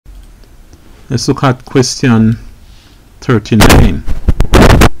Let's look at question 39.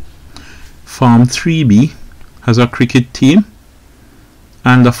 Form 3B has a cricket team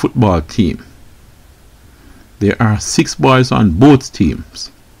and a football team. There are 6 boys on both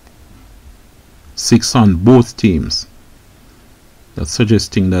teams. 6 on both teams. That's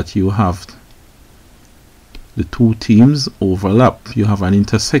suggesting that you have the 2 teams overlap. You have an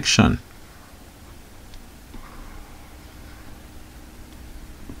intersection.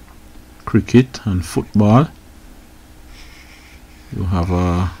 Cricket and football. You have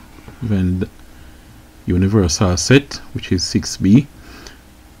a even universal set, which is 6B.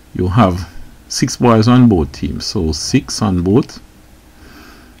 You have 6 boys on both teams, so 6 on both,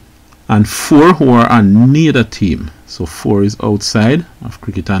 and 4 who are on neither team. So 4 is outside of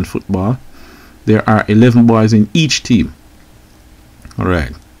cricket and football. There are 11 boys in each team.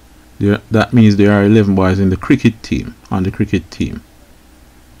 Alright, that means there are 11 boys in the cricket team, on the cricket team.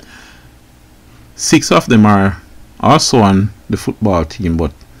 6 of them are also on the football team,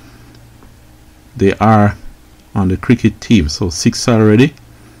 but they are on the cricket team, so 6 already,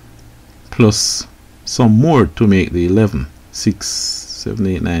 plus some more to make the 11. 6, 7,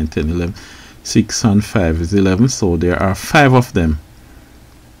 8, 9, 10, 11. 6 and 5 is 11, so there are 5 of them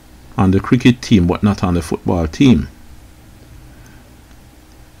on the cricket team but not on the football team.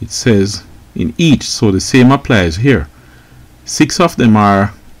 It says in each, so the same applies here. 6 of them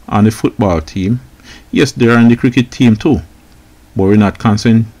are on the football team. Yes, they are on the cricket team too, but we're not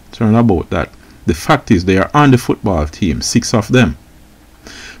concerned about that. The fact is they are on the football team, 6 of them,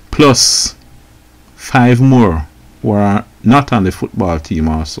 plus 5 more who are not on the football team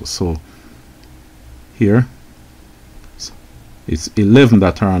also. So here it's 11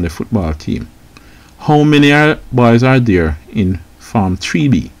 that are on the football team. How many boys are there in Form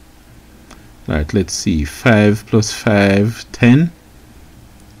 3B? Right, let's see. 5 plus 5, 10,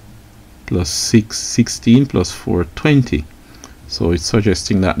 plus 6, 16, plus 4, 20. So it's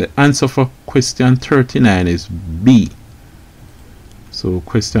suggesting that the answer for question 39 is B. So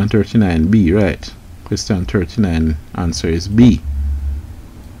question 39 B, right? Question 39 answer is B.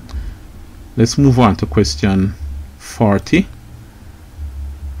 Let's move on to question 40.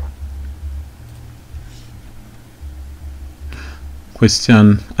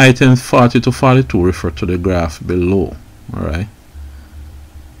 Question items 40 to 42 refer to the graph below. Alright.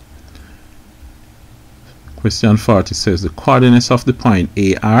 Question 40 says the coordinates of the point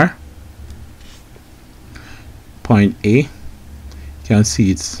A are. Point A, you can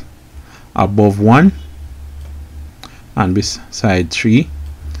see it's above 1 and beside 3.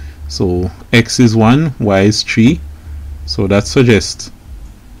 So x is 1, y is 3. So that suggests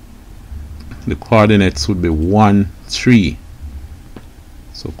the coordinates would be 1, 3.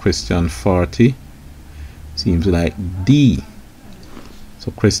 So question 40 seems like D.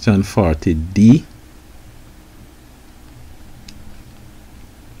 So question 40 D.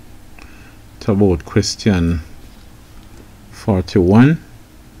 About question 41,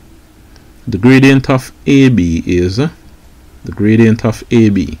 the gradient of AB is the gradient of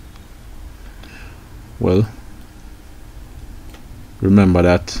AB. Well, remember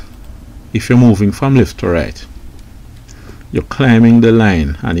that if you're moving from left to right, you're climbing the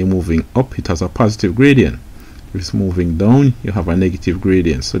line and you're moving up, it has a positive gradient. If it's moving down, you have a negative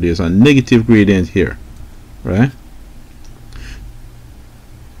gradient. So there's a negative gradient here, right?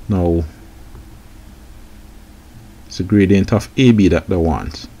 Now it's the gradient of AB that they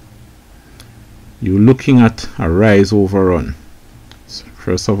want. You're looking at a rise over run. So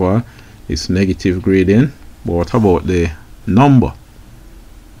first of all, it's negative gradient, but what about the number?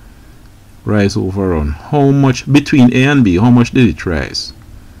 Rise over run. How much between A and B? How much did it rise?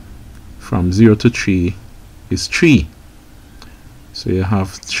 From 0 to 3 is 3. So you have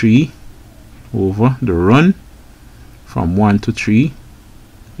 3 over the run from 1 to 3.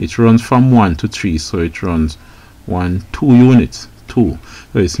 It runs from 1 to 3, so it runs 2 units. 2.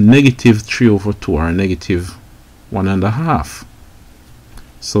 So it's negative 3 over 2, or negative 1.5.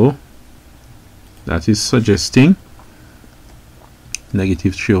 So that is suggesting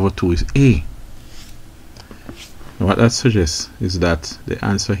negative 3 over 2 is A. And what that suggests is that the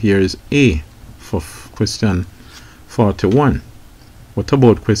answer here is A for question 41. What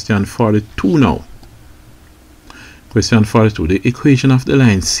about question 42 now? Question 42, the equation of the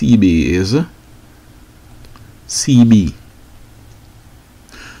line CB is CB.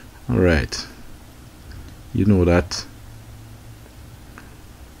 Alright, you know that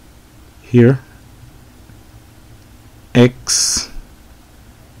here x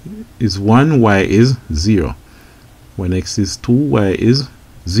is 1, y is 0. When x is 2, y is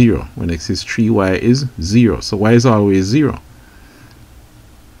 0. When x is 3, y is 0. So y is always 0.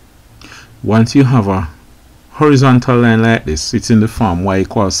 once you have a horizontal line like this, it's in the form y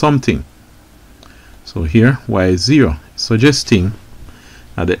equals something. So here y is 0, suggesting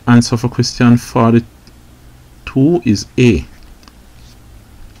that the answer for question 42 is A.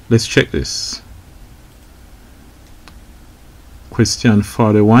 Let's check this. Question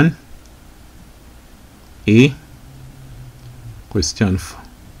 41 A. Question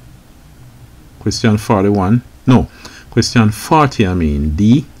 41, no, question 40 I mean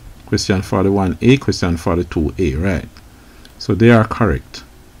D. Question 41 A, question 42 A, right? So they are correct.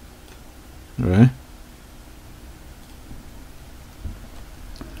 Alright.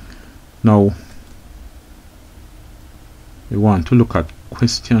 Now we want to look at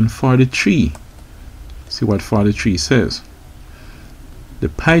question 43. See what 43 says. The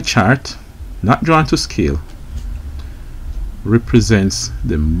pie chart, not drawn to scale, represents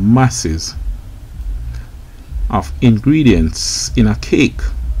the masses of ingredients in a cake.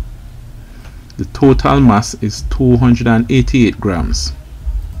 The total mass is 288 grams.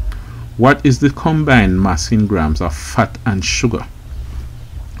 What is the combined mass in grams of fat and sugar?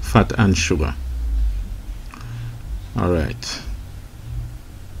 Fat and sugar. Alright.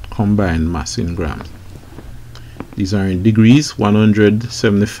 Combined mass in grams. These are in degrees,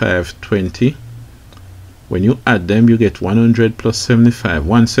 175, 20. When you add them, you get 100 plus 75.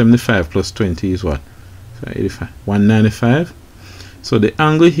 175 plus 20 is what? 85. 195. So the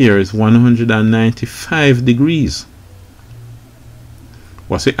angle here is 195 degrees.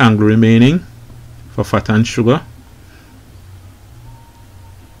 What's the angle remaining for fat and sugar?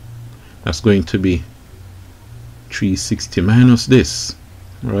 That's going to be 360 minus this.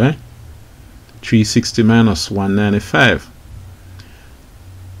 Alright? 360 minus 195.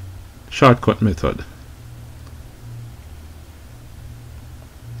 Shortcut method.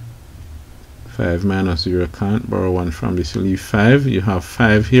 5 minus 0 can't. Borrow 1 from this. You leave 5. You have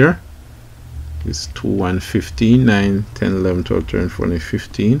 5 here. It's 2, 1, 15. 9, 10, 11, 12, 13, 14,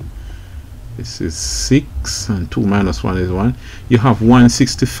 15. This is 6. And 2 minus 1 is 1. You have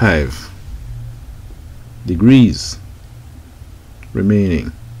 165 degrees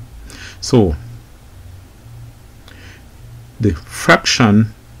remaining. So the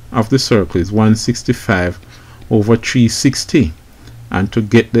fraction of the circle is 165 over 360, and to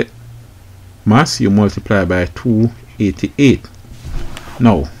get the mass you multiply by 288.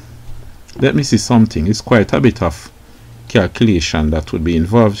 Now let me see something. It's quite a bit of calculation that would be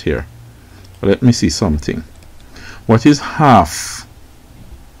involved here, but let me see something. What is half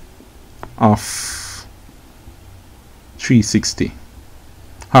of 360?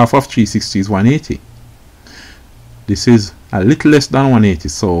 Half of 360 is 180. This is a little less than 180,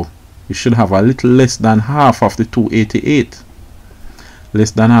 so you should have a little less than half of the 288.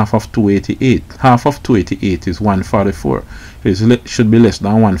 Less than half of 288. Half of 288 is 144. It should be less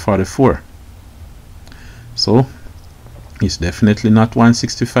than 144. So it's definitely not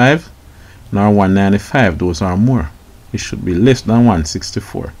 165 nor 195. Those are more. It should be less than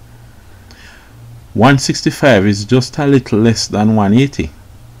 164. 165 is just a little less than 180.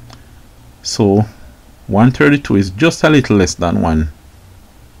 So 132 is just a little less than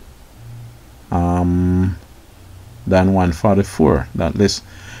 144. That less.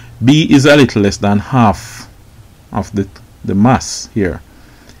 B is a little less than half of the mass here.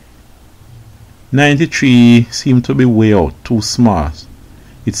 93 seem to be way out, too small.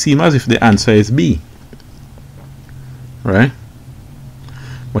 It seems as if the answer is B, right?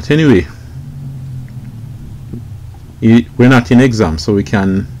 But anyway, we're not in exam, so we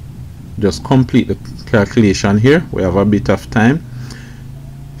can just complete the calculation here. We have a bit of time.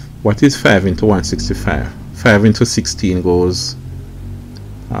 What is 5 into 165? 5 into 16 goes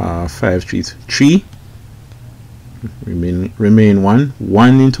 5, 3. Remain 1.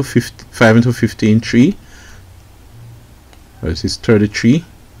 1 into 5 into 15, 3. This is 33.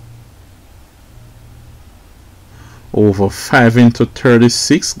 Over 5 into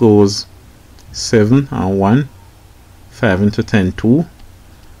 36 goes 7 and 1. 5 into 10, 2.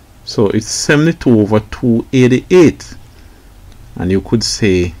 So it's 72 over 288. And you could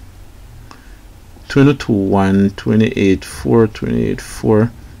say 22, 1, 28, 4, 28,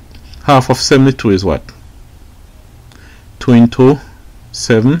 4. Half of 72 is what? 2 into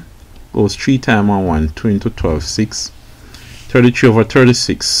 7 goes 3 times on 1. 2 into 12, 6. 33 over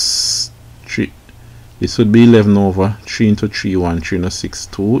 36, 3. This would be 11 over 3 into 3, 1, 3 into 6,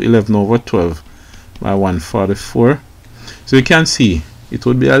 2. 11 over 12 by 144. So you can see it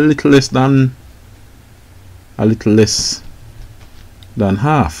would be a little less than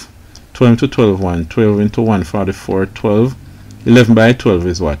half. 12 into 12, 1. 12 into 144, 12. 11 by 12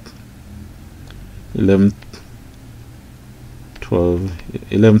 is what? 11,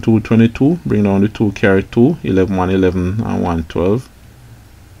 12, 11, 2, 22. Bring down the 2, carry 2. 11, 1, 11, and 1, 12.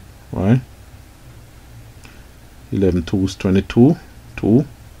 Right? 11, 2 is 22. 2.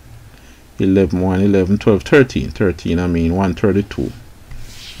 11, 1, 11, 12, 13. 13, I mean 132.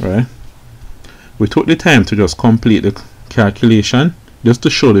 Right? We took the time to just complete the calculation, just to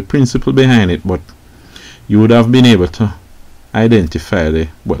show the principle behind it, but you would have been able to identify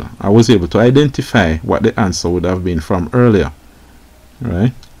I was able to identify what the answer would have been from earlier.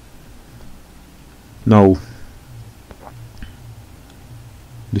 Right? Now,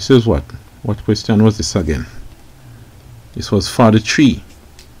 this is what question was this again? This was 43,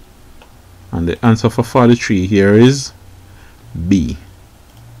 and the answer for 43 here is B.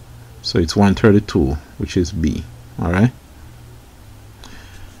 So it's 132, which is B. Alright?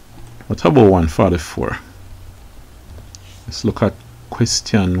 What about 144? Let's look at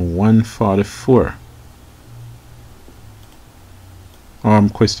question 144.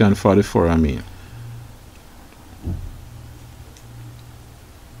 Question 44, I mean.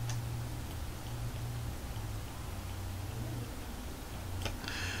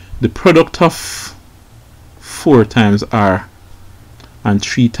 The product of 4 times R and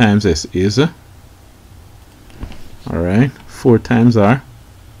 3 times S is, alright, 4 times R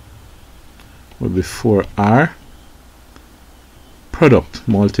will be 4R, product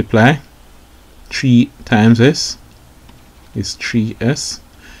multiply 3 times S is 3S.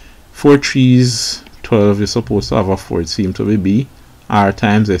 4 3s 12, you're supposed to have a 4, it seems to be B. R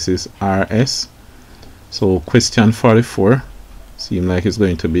times S is RS. So question 44 seems like it's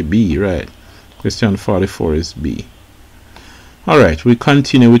going to be B, right? Question 44 is B. Alright, we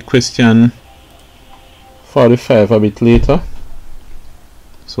continue with question 45 a bit later.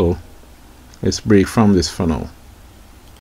 So let's break from this for now.